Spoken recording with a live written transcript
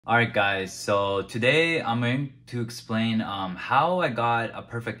Alright guys, so today I'm going to explain how I got a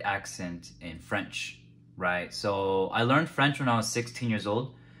perfect accent in French, right? So I learned French when I was 16 years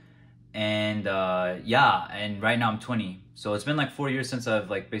old and and right now I'm 20. So it's been like 4 years since I've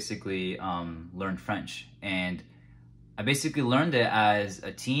basically learned French, and I basically learned it as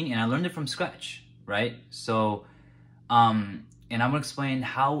a teen and I learned it from scratch, right? So and I'm gonna explain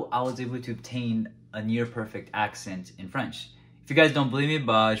how I was able to obtain a near perfect accent in French. If you guys don't believe me,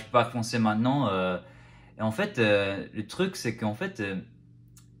 bah, je peux pas foncer maintenant. Et en fait, le truc, c'est qu'en fait,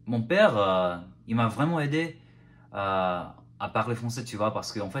 mon père, il m'a vraiment aidé à parler français, tu vois,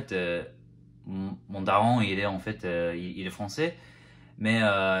 parce qu'en fait, mon daron, il est en fait, il est français, mais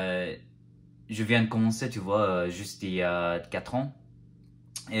je viens de commencer, tu vois, juste il y a 4 ans.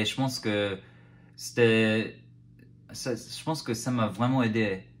 Et je pense que c'était je pense que ça m'a vraiment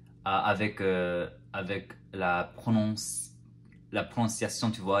aidé avec la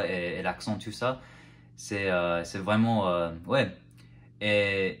prononciation, tu vois, et l'accent, tout ça. C'est vraiment, ouais.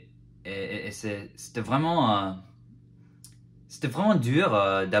 Et, c'était vraiment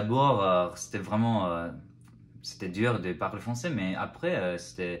dur. D'abord, c'était dur de parler français, mais après,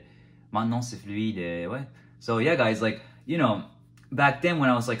 maintenant c'est fluide, et ouais. So yeah, guys, back then when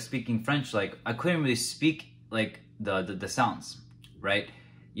I was speaking French, I couldn't really speak the sounds, right?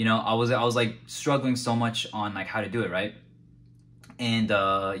 I was struggling so much on how to do it, right? And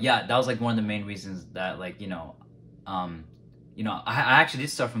yeah, that was one of the main reasons that I actually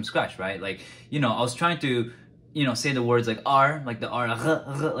did start from scratch, right? I was trying to say the words like R, like the R,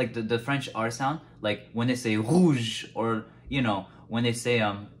 like the French R sound, like when they say rouge, or when they say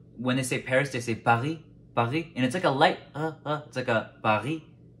Paris, they say Paris, Paris, and it's like a light it's like a Paris,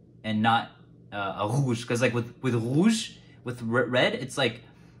 and not a rouge, because with rouge, with red, it's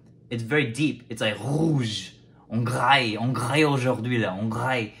very deep. It's like rouge. On graille aujourd'hui là, on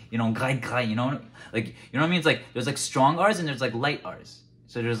graille, graille, you know what I mean? It's there's strong R's and there's light R's.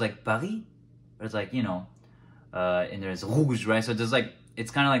 So there's Paris, there's and there's rouge, right? So there's it's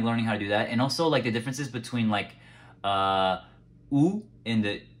kind of learning how to do that, and also the differences between ou and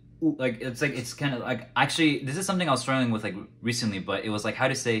the ou, it's kind of actually this is something I was struggling with recently, but it was how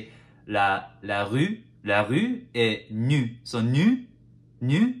to say la rue est nue. So nu,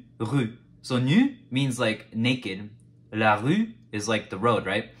 rue. So nu means naked. La rue is the road,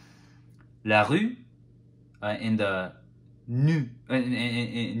 right? La rue in the nu.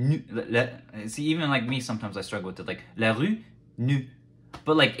 See, even me, sometimes I struggle with it. La rue, nu.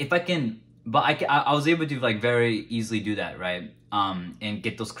 But if I can, but I was able to very easily do that, right? And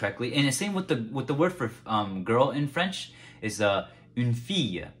get those correctly. And the same with the word for girl in French is une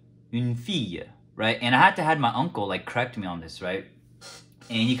fille, right? And I had to have my uncle correct me on this, right?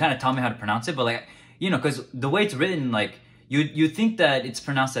 And he kind of taught me how to pronounce it, but because the way it's written, you think that it's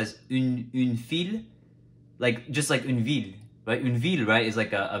pronounced as une fille, just like une ville, right? Une ville, right, is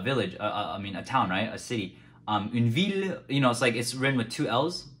a village, I mean a town, right, a city. Une ville, it's written with 2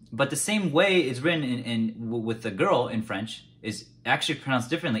 L's, but the same way it's written with the girl in French is actually pronounced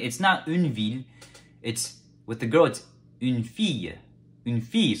differently. It's not une ville, it's with the girl, it's une fille, une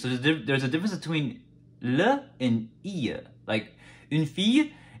fille. So there's a difference between le and I, une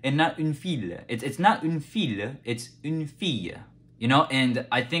fille and not une fille. It's not une fille, it's une fille. And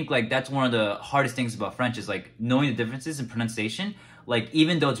I think that's one of the hardest things about French is knowing the differences in pronunciation,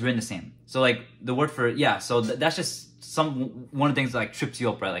 even though it's written the same. So the word for, yeah, so that's just one of the things that trips you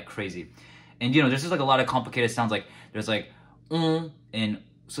up, right, crazy. And there's just a lot of complicated sounds, there's and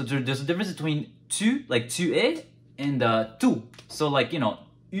so there's a difference between tu, tu es, and tu. So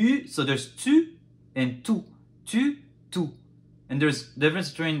u, so there's tu and tu, tu. And there's difference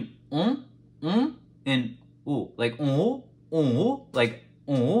between and o,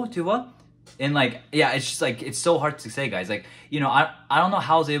 on, tu vois? And yeah, it's just it's so hard to say, guys. I don't know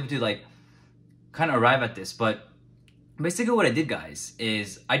how I was able to kind of arrive at this, but basically what I did, guys,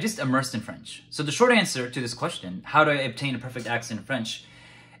 is I just immersed in French. So the short answer to this question, how do I obtain a perfect accent in French,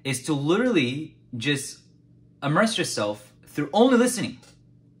 is to literally just immerse yourself through only listening.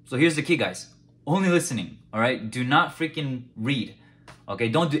 So here's the key, guys. Only listening, all right? Do not freaking read, okay?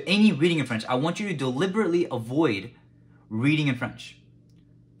 Don't do any reading in French. I want you to deliberately avoid reading in French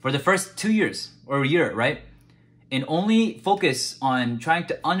for the first 2 years or a year, right? And only focus on trying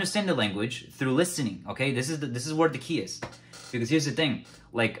to understand the language through listening, okay? This is where the key is. Because here's the thing,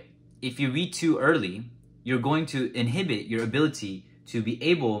 if you read too early, you're going to inhibit your ability to be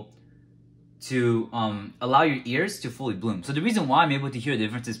able to allow your ears to fully bloom. So the reason why I'm able to hear the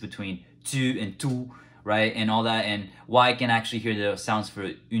differences between tu and tout, right, and all that, and why I can actually hear the sounds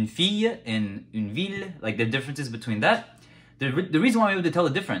for une fille and une ville, the differences between that, The reason why I'm able to tell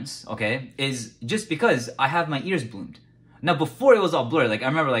the difference, okay, is just because I have my ears bloomed. Now, before it was all blurred. Like, I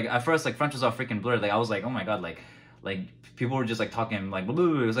remember, like, at first, like, French was all freaking blurred. Like, I was like, oh my god, like people were just, like, talking, like, blah, blah,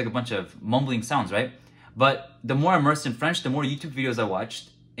 blah. It was like a bunch of mumbling sounds, right? But the more immersed in French, the more YouTube videos I watched,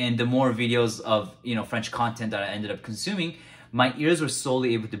 and the more videos of, you know, French content that I ended up consuming, my ears were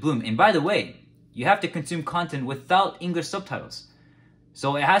slowly able to bloom. And by the way, you have to consume content without English subtitles.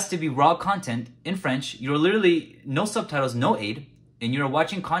 So it has to be raw content in French. You're literally no subtitles, no aid, and you're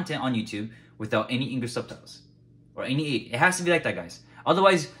watching content on YouTube without any English subtitles or any aid. It has to be like that, guys.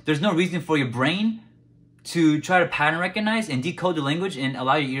 Otherwise, there's no reason for your brain to try to pattern recognize and decode the language and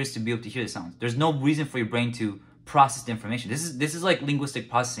allow your ears to be able to hear the sounds. There's no reason for your brain to process the information. This is like linguistic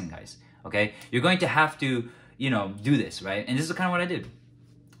processing, guys. Okay, you're going to have to, you know, do this, right? And this is kind of what I did.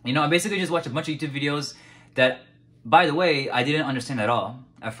 You know, I basically just watched a bunch of YouTube videos that, by the way, I didn't understand at all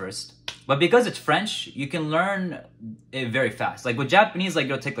at first. But because it's French, you can learn it very fast. Like with Japanese, like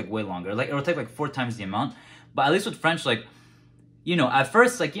it'll take like way longer. Like it'll take like 4 times the amount. But at least with French, like, you know, at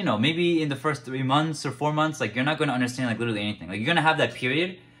first, like, you know, maybe in the first 3 months or 4 months, like you're not going to understand like literally anything. Like you're going to have that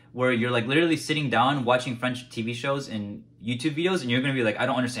period where you're like literally sitting down watching French TV shows and YouTube videos and you're going to be like, I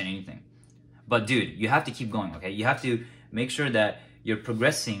don't understand anything. But dude, you have to keep going, okay? You have to make sure that you're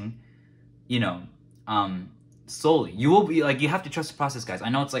progressing, you know, slowly. You will be like, you have to trust the process, guys. I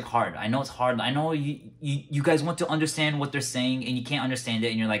know it's like hard. I know it's hard. I know you guys want to understand what they're saying and you can't understand it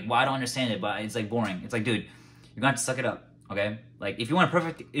and you're like, well, I don't understand it, but it's like boring. It's like, dude, you're gonna have to suck it up, okay? Like if you want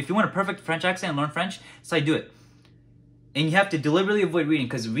a perfect French accent and learn French, that's how you do it. And you have to deliberately avoid reading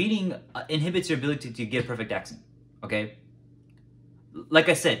because reading inhibits your ability to get a perfect accent, okay? Like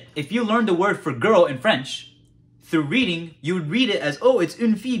I said, if you learn the word for girl in French through reading, you would read it as, oh, it's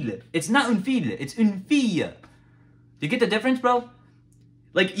une fille. It's not une fille, it's une fille. Do you get the difference, bro?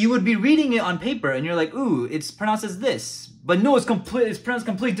 Like, you would be reading it on paper and you're like, ooh, it's pronounced as this. But no, it's pronounced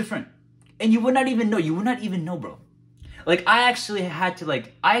completely different. And you would not even know, bro. Like, I actually,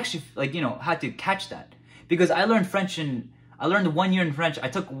 you know, had to catch that. Because I learned 1 year in French. I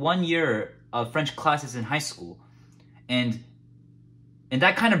took 1 year of French classes in high school. And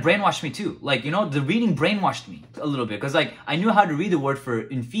that kind of brainwashed me too. Like, you know, the reading brainwashed me a little bit. Because, like, I knew how to read the word for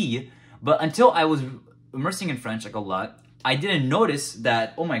une fille. But until I was immersing in French, like, a lot, I didn't notice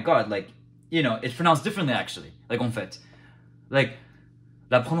that, oh my god, like, you know, it's pronounced differently, actually. Like, en fait. Like,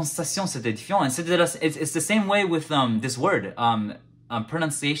 la prononciation, c'était différent. And it's the same way with this word.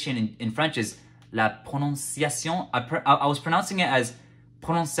 Pronunciation in French is la prononciation. I was pronouncing it as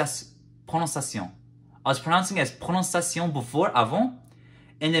prononciation. I was pronouncing it as prononciation before, avant.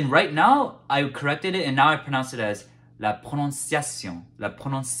 And then right now, I corrected it, and now I pronounce it as la prononciation. La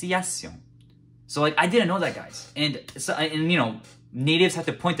prononciation. So, like, I didn't know that, guys. And you know, natives have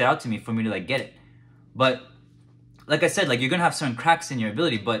to point that out to me for me to, like, get it. But, like I said, like, you're going to have certain cracks in your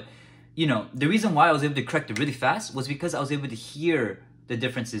ability. But, you know, the reason why I was able to correct it really fast was because I was able to hear the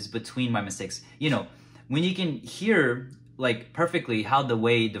differences between my mistakes. You know, when you can hear, like, perfectly how the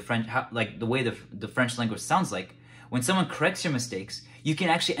way the French language sounds like, when someone corrects your mistakes, you can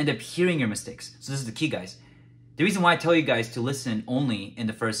actually end up hearing your mistakes. So this is the key, guys. The reason why I tell you guys to listen only in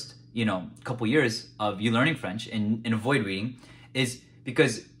the first, you know, couple years of you learning French and avoid reading is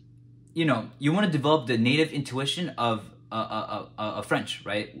because, you know, you want to develop the native intuition of French,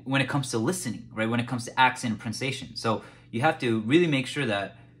 right? When it comes to listening, right? When it comes to accent and pronunciation. So you have to really make sure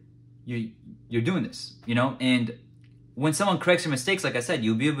that you're doing this, you know? And when someone corrects your mistakes, like I said,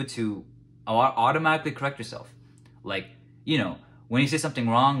 you'll be able to automatically correct yourself. Like, you know, when you say something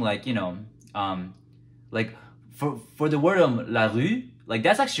wrong, like, you know, like for the word la rue, like,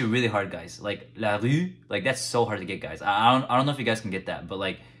 that's actually really hard, guys. Like, la rue, like, that's so hard to get, guys. I don't know if you guys can get that, but,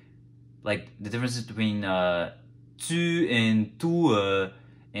 like the differences between tu and tu,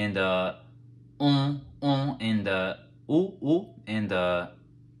 and on, and o, and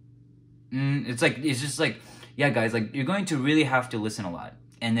it's just like, yeah, guys, like, you're going to really have to listen a lot.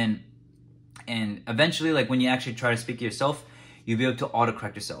 And eventually, like, when you actually try to speak to yourself, you'll be able to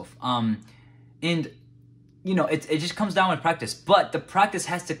autocorrect yourself. And you know, it just comes down with practice. But the practice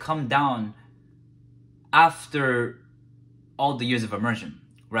has to come down after all the years of immersion,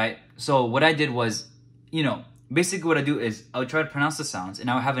 right? So what I did was, you know, basically what I do is I would try to pronounce the sounds, and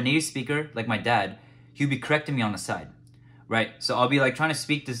I would have a native speaker, like my dad, he'd be correcting me on the side, right? So I'll be, like, trying to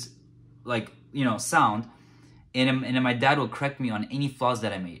speak this, like, you know, sound, and then my dad will correct me on any flaws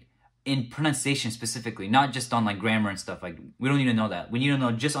that I made. In pronunciation specifically, not just on, like, grammar and stuff. Like, we don't need to know that. We need to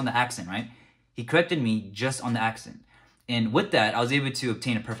know just on the accent, right? He corrected me just on the accent. And with that, I was able to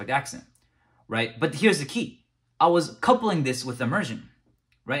obtain a perfect accent, right? But here's the key. I was coupling this with immersion,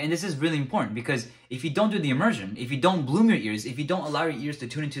 right? And this is really important because if you don't do the immersion, if you don't bloom your ears, if you don't allow your ears to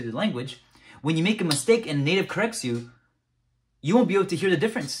tune into the language, when you make a mistake and a native corrects you, you won't be able to hear the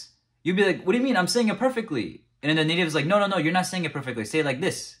difference. You'll be like, what do you mean? I'm saying it perfectly. And then the native is like, no, you're not saying it perfectly. Say it like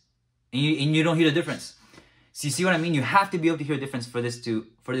this. And you don't hear the difference. So you see what I mean? You have to be able to hear the difference for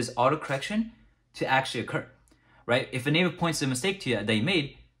this autocorrection to actually occur, right? If a native points to a mistake to you that you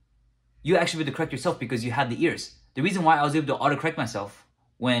made, you actually be able to correct yourself because you had the ears. The reason why I was able to autocorrect myself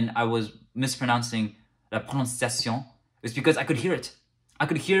when I was mispronouncing la prononciation is because I could hear it. I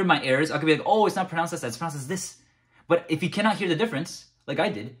could hear my errors. I could be like, oh, it's not pronounced as that, it's pronounced as this. But if you cannot hear the difference, like I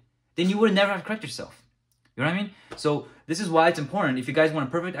did, then you would never have to correct yourself. You know what I mean? So this is why it's important. If you guys want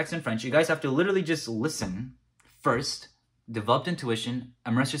a perfect accent in French, you guys have to literally just listen first, develop intuition,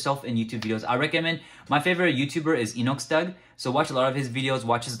 immerse yourself in YouTube videos. I recommend, my favorite YouTuber is Inoxtag. So watch a lot of his videos,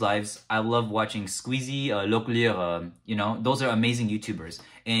 watch his lives. I love watching Squeezie, Loculir, you know, those are amazing YouTubers.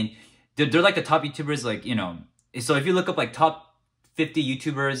 And they're like the top YouTubers, like, you know, so if you look up like top 50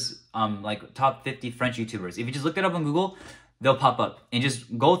 YouTubers, like top 50 French YouTubers, if you just look it up on Google, they'll pop up. And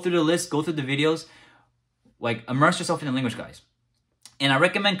just go through the list, go through the videos, like immerse yourself in the language, guys. And I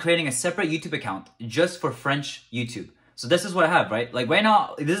recommend creating a separate YouTube account just for French YouTube. So this is what I have, right? Like right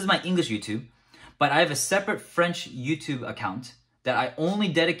now, this is my English YouTube, but I have a separate French YouTube account that I only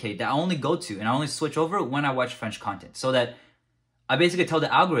dedicate, that I only go to, and I only switch over when I watch French content. So that I basically tell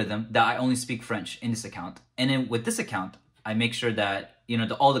the algorithm that I only speak French in this account. And then with this account, I make sure that, you know,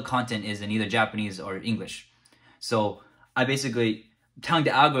 all the content is in either Japanese or English. So I basically telling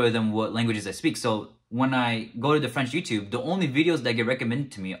the algorithm what languages I speak. So when I go to the French YouTube, the only videos that get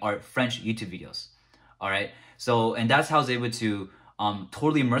recommended to me are French YouTube videos. All right. So, and that's how I was able to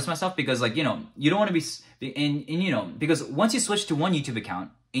totally immerse myself because, like, you know, you don't want to be, and you know, because once you switch to one YouTube account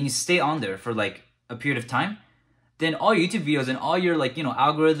and you stay on there for like a period of time, then all your YouTube videos and all your, like, you know,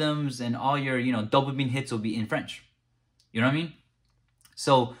 algorithms and all your, you know, dopamine hits will be in French. You know what I mean?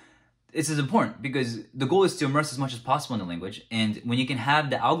 So this is important because the goal is to immerse as much as possible in the language. And when you can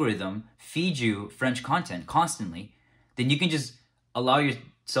have the algorithm feed you French content constantly, then you can just allow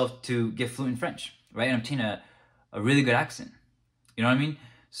yourself to get fluent in French, right? And obtain a really good accent. You know what I mean?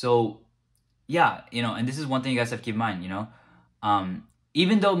 So yeah, you know, and this is one thing you guys have to keep in mind, you know?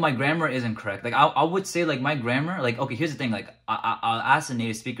 Even though my grammar isn't correct, like I would say like my grammar, like, okay, here's the thing, like I'll ask a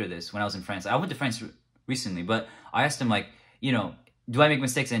native speaker this when I was in France. I went to France recently, but I asked him, like, you know, do I make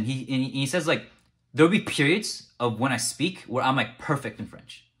mistakes? And he says, like, there'll be periods of when I speak where I'm like perfect in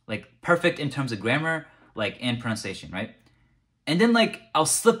French, like perfect in terms of grammar, like, and pronunciation, right? And then like I'll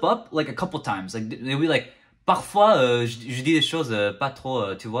slip up like a couple times, like they'll be like, parfois je dis des choses pas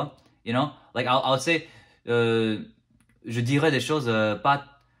trop, tu vois, you know, like I would say je dirais des choses pas,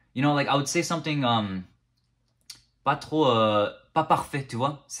 you know, like I would say something pas trop pas parfait, tu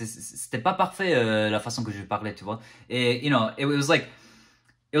vois, c'était pas parfait la façon que je parlais, tu vois, et you know, it was like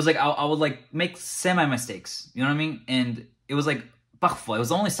I would like make semi mistakes, you know what I mean? And it was like parfois, it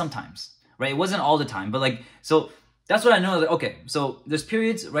was only sometimes, right? It wasn't all the time, but like, so that's what I know. Like, okay, so there's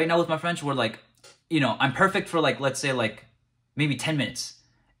periods right now with my French where, like, you know, I'm perfect for like, let's say like maybe 10 minutes.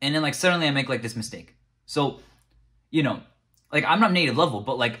 And then like suddenly I make like this mistake. So, you know, like I'm not native level,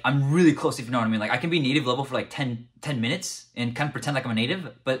 but like I'm really close, if you know what I mean. Like I can be native level for like 10 minutes and kind of pretend like I'm a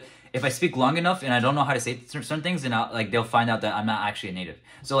native. But if I speak long enough and I don't know how to say certain things, then like they'll find out that I'm not actually a native.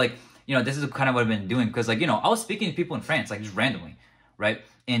 So like, you know, this is kind of what I've been doing. Because like, you know, I was speaking to people in France, like just randomly, right?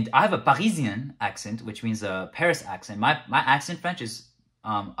 And I have a Parisian accent, which means a Paris accent. My accent French is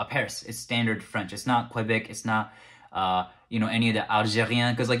a Paris. It's standard French. It's not Quebec. It's not, you know, any of the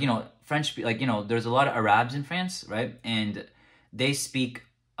Algerian. Because, like, you know, French, like, you know, there's a lot of Arabs in France, right? And they speak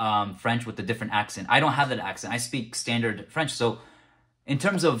French with a different accent. I don't have that accent. I speak standard French. So in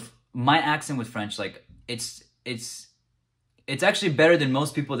terms of my accent with French, like, it's actually better than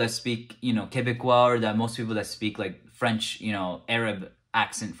most people that speak, you know, Quebecois, or that most people that speak, like, French, you know, Arab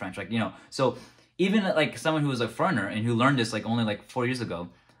accent French, like, you know. So even like someone who was a foreigner and who learned this like only like 4 years ago,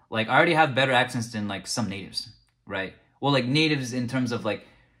 like I already have better accents than like some natives, right? Well, like natives in terms of like,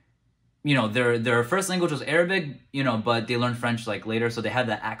 you know, their first language was Arabic, you know, but they learned French like later, so they have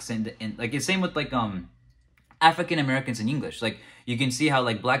that accent. And like it's same with like African Americans in English. Like you can see how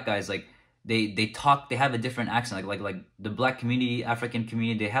like black guys, like they talk, they have a different accent. Like the black community, African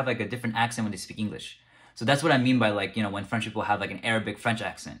community, they have like a different accent when they speak English. So that's what I mean by like, you know, when French people have like an Arabic French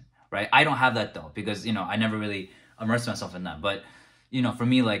accent, right? I don't have that though, because, you know, I never really immersed myself in that. But, you know, for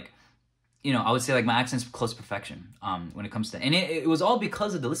me, like, you know, I would say like my accent's close to perfection when it comes to, and it was all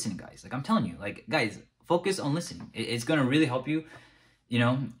because of the listening, guys. Like I'm telling you, like, guys, focus on listening. It's going to really help you, you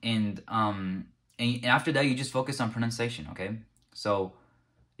know, and after that, you just focus on pronunciation, okay? So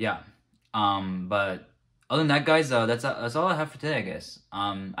yeah. But other than that, guys, that's all I have for today, I guess.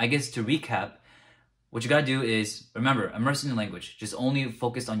 I guess to recap, what you gotta do is, remember, immerse in the language. Just only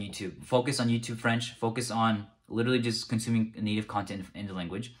focus on YouTube. Focus on YouTube French. Focus on literally just consuming native content in the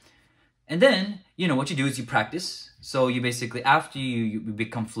language. And then, you know, what you do is you practice. So you basically, after you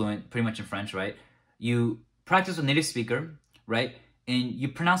become fluent pretty much in French, right? You practice with native speaker, right? And you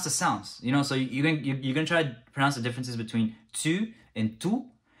pronounce the sounds, you know? So you're gonna try to pronounce the differences between tu and tout.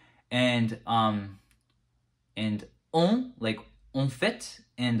 And on, like, en fait,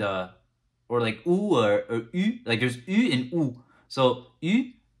 and, or like ou or u, like there's u and u. So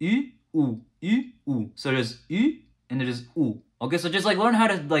u, u. So there's u and there's u. Okay, so just like learn how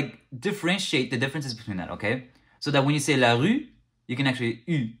to like differentiate the differences between that, okay? So that when you say la rue, you can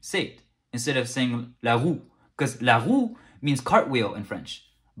actually say it instead of saying la roue. Because la roue means cartwheel in French,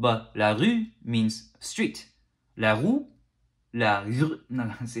 but la rue means street. La roue, no,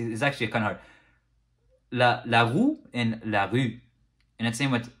 it's actually kind of hard. La roue and la rue. And it's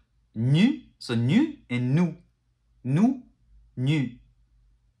same with nu, so nu and nous. Nous, nu.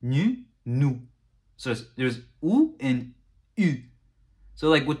 Nu, nous. So there's ou and u. So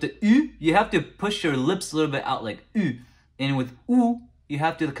like with the u, you have to push your lips a little bit out like u. And with u, you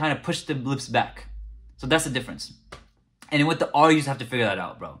have to kind of push the lips back. So that's the difference. And with the R, you just have to figure that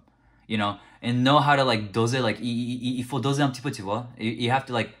out, bro. You know? And know how to like doser, like, il faut doser un petit peu, tu vois? You have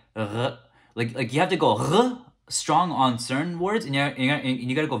to like, like you have to go strong on certain words, and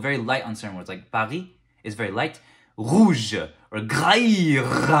you gotta go very light on certain words. Like Paris is very light. Rouge or graille,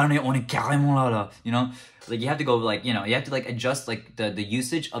 on est carrément là, you know? Like you have to go like, you know, you have to like adjust like the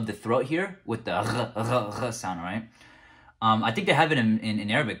usage of the throat here with the r sound, right? I think they have it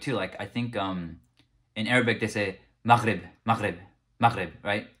in Arabic too. Like I think in Arabic they say Maghrib,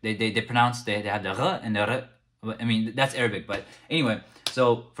 right? They pronounce, they have the r and the r. I mean, that's Arabic, but anyway.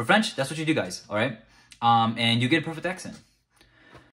 So for French, that's what you do, guys, all right? And you get a perfect accent.